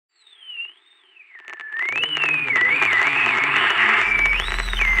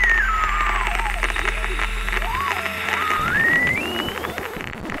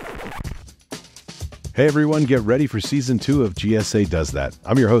Hey everyone, get ready for Season 2 of GSA Does That.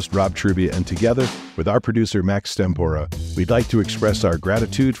 I'm your host, Rob Trubia, and together with our producer, Max Stempora, we'd like to express our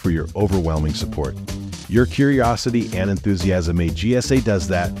gratitude for your overwhelming support. Your curiosity and enthusiasm made GSA Does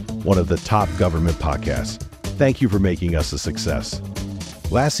That one of the top government podcasts. Thank you for making us a success.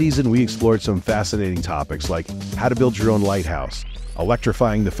 Last season, we explored some fascinating topics like how to build your own lighthouse,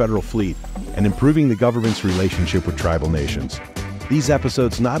 electrifying the federal fleet, and improving the government's relationship with tribal nations. These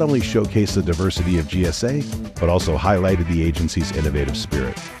episodes not only showcase the diversity of GSA, but also highlighted the agency's innovative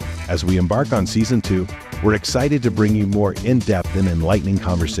spirit. As we embark on Season 2, we're excited to bring you more in-depth and enlightening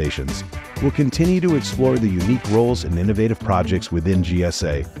conversations. We'll continue to explore the unique roles and innovative projects within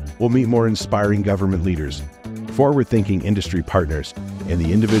GSA. We'll meet more inspiring government leaders, forward-thinking industry partners, and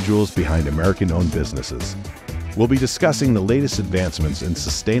the individuals behind American-owned businesses. We'll be discussing the latest advancements in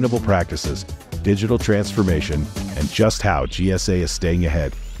sustainable practices, digital transformation, and just how GSA is staying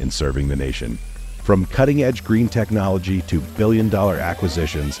ahead in serving the nation. From cutting-edge green technology to billion-dollar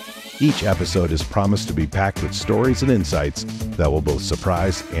acquisitions, each episode is promised to be packed with stories and insights that will both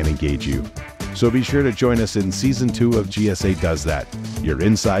surprise and engage you. So be sure to join us in Season 2 of GSA Does That. Your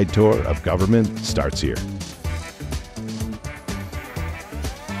inside tour of government starts here.